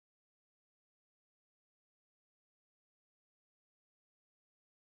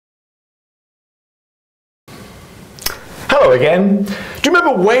Hello again. Do you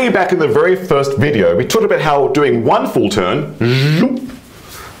remember way back in the very first video we talked about how doing one full turn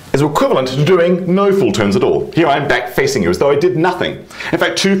is equivalent to doing no full turns at all. Here I am back facing you as though I did nothing. In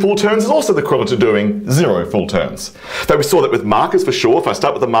fact, 2 full turns is also the equivalent to doing 0 full turns. Though we saw that with markers for sure. If I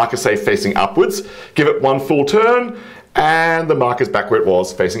start with the marker, say, facing upwards, give it 1 full turn, and the marker's back where it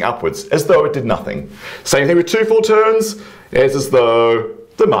was, facing upwards, as though it did nothing. Same thing with 2 full turns, it's as though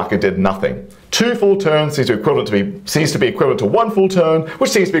the marker did nothing. 2 full turns seems to be equivalent to 1 full turn,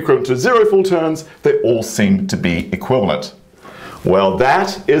 which seems to be equivalent to 0 full turns. They all seem to be equivalent. Well,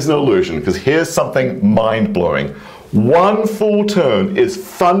 that is an illusion, because here's something mind-blowing. 1 full turn is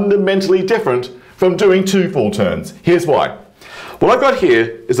fundamentally different from doing 2 full turns. Here's why. What I've got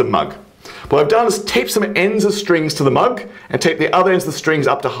here is a mug. What I've done is tape some ends of strings to the mug and tape the other ends of the strings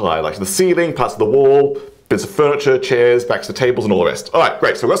up to high, like to the ceiling, parts of the wall, bits of furniture, chairs, backs of tables, and all the rest. All right,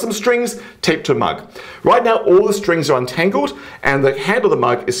 great. So I've got some strings taped to a mug. Right now, all the strings are untangled, and the handle of the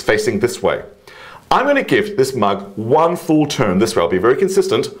mug is facing this way. I'm going to give this mug 1 full turn this way. I'll be very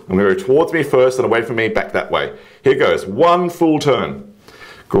consistent. I'm going to go towards me first and away from me, back that way. Here goes. 1 full turn.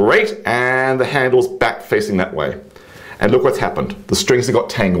 Great. And the handle's back facing that way. And look what's happened. The strings have got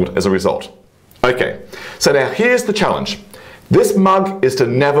tangled as a result. Okay, so now here's the challenge. This mug is to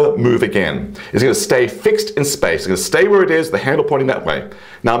never move again. It's going to stay fixed in space. It's going to stay where it is, the handle pointing that way.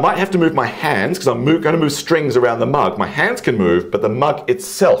 Now I might have to move my hands because I'm going to move strings around the mug. My hands can move, but the mug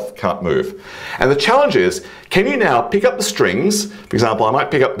itself can't move. And the challenge is, can you now pick up the strings? For example, I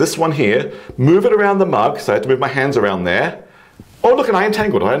might pick up this one here, move it around the mug, so I have to move my hands around there. Oh look, and I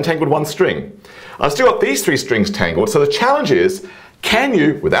untangled 1 string. I've still got these 3 strings tangled, so the challenge is, can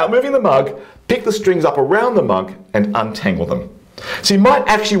you, without moving the mug, pick the strings up around the mug and untangle them? So you might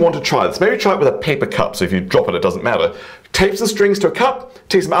actually want to try this. Maybe try it with a paper cup, so if you drop it, it doesn't matter. Tape some strings to a cup,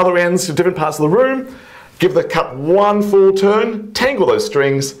 take some other ends to different parts of the room, give the cup 1 full turn, tangle those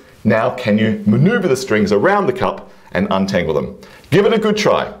strings. Now can you maneuver the strings around the cup and untangle them? Give it a good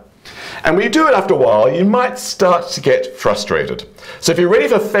try. And when you do it after a while, you might start to get frustrated. So if you're ready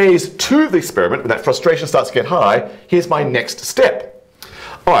for phase 2 of the experiment, when that frustration starts to get high, here's my next step.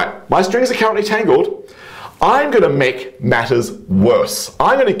 All right, my strings are currently tangled. I'm going to make matters worse.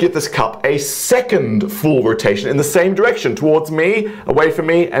 I'm going to give this cup a 2nd full rotation in the same direction, towards me, away from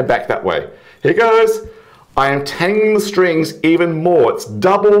me, and back that way. Here goes. I am tangling the strings even more. It's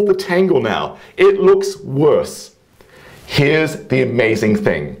double the tangle now. It looks worse. Here's the amazing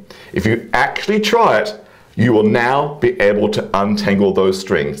thing. If you actually try it, you will now be able to untangle those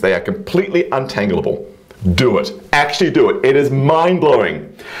strings. They are completely untangleable. Do it. Actually do it. It is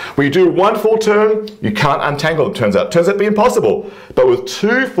mind-blowing. When you do 1 full turn, you can't untangle them, turns out. Turns out to be impossible. But with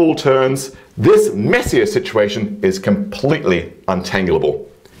 2 full turns, this messier situation is completely untangleable.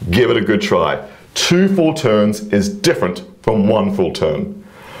 Give it a good try. 2 full turns is different from 1 full turn.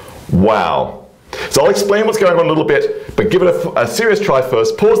 Wow. So I'll explain what's going on a little bit, but give it a serious try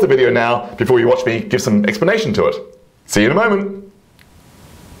first. Pause the video now before you watch me give some explanation to it. See you in a moment.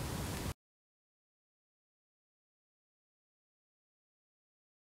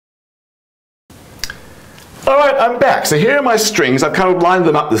 Alright, I'm back. So here are my strings. I've kind of lined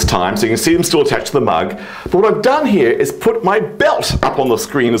them up this time so you can see them still attached to the mug. But what I've done here is put my belt up on the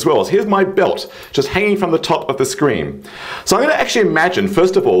screen as well. So here's my belt just hanging from the top of the screen. So I'm going to actually imagine,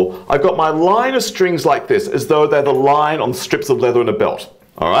 first of all, I've got my line of strings like this as though they're the line on strips of leather in a belt.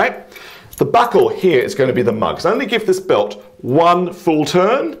 Alright? The buckle here is going to be the mug. So I'm going to give this belt 1 full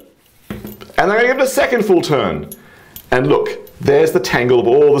turn, and I'm going to give it a 2nd full turn. And look, there's the tangle of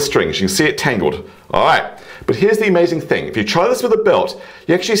all the strings. You can see it tangled. Alright. But here's the amazing thing. If you try this with a belt,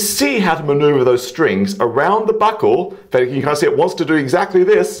 you actually see how to maneuver those strings around the buckle. In fact, you can kind of see it wants to do exactly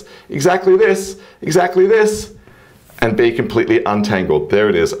this, exactly this, exactly this, and be completely untangled. There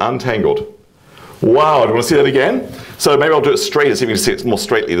it is, untangled. Wow, do you want to see that again? So maybe I'll do it straight, so you can see it more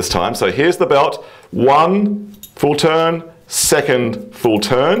straightly this time. So here's the belt, 1 full turn, 2nd full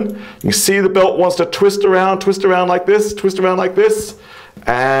turn. You can see the belt wants to twist around like this,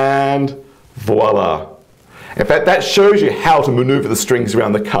 and voila. In fact, that shows you how to maneuver the strings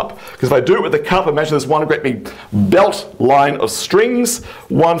around the cup. Because if I do it with the cup, imagine there's one great big belt line of strings,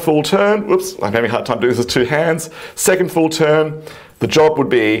 1 full turn. Whoops, I'm having a hard time doing this with 2 hands. 2nd full turn. The job would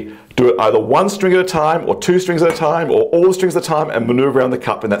be do it either 1 string at a time, or 2 strings at a time, or all the strings at a time, and maneuver around the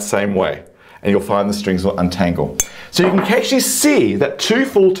cup in that same way. And you'll find the strings will untangle. So you can actually see that 2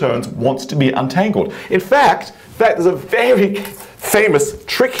 full turns wants to be untangled. In fact, there's a very famous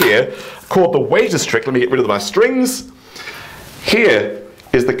trick here called the waiter's trick. Let me get rid of my strings. Here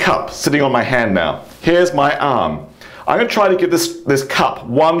is the cup sitting on my hand now. Here's my arm. I'm going to try to give this cup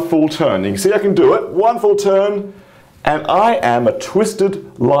 1 full turn. You can see I can do it. 1 full turn, and I am a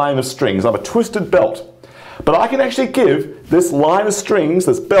twisted line of strings. I'm a twisted belt. But I can actually give this line of strings,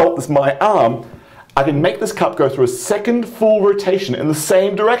 this belt, this my arm, I can make this cup go through a second full rotation in the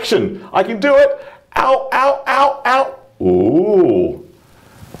same direction. I can do it. Ow, ow, ow, ow. Ooh.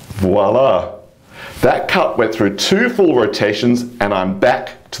 Voila. That cup went through 2 full rotations and I'm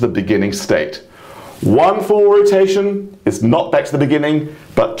back to the beginning state. 1 full rotation is not back to the beginning,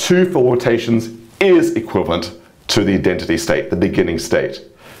 but 2 full rotations is equivalent to the identity state, the beginning state.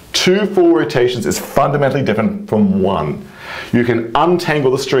 2 full rotations is fundamentally different from 1. You can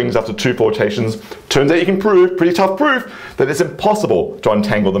untangle the strings after 2 full rotations. Turns out you can prove, pretty tough proof, that it's impossible to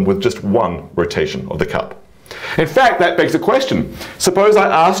untangle them with just 1 rotation of the cup. In fact, that begs a question. Suppose I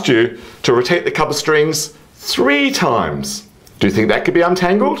asked you to rotate the cup of strings 3 times. Do you think that could be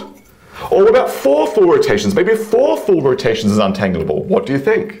untangled? Or what about 4 full rotations? Maybe 4 full rotations is untangleable. What do you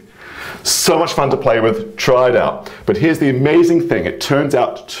think? So much fun to play with, try it out. But here's the amazing thing, it turns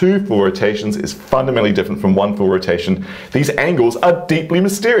out 2 full rotations is fundamentally different from 1 full rotation. These angles are deeply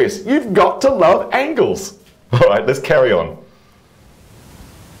mysterious. You've got to love angles. All right, let's carry on.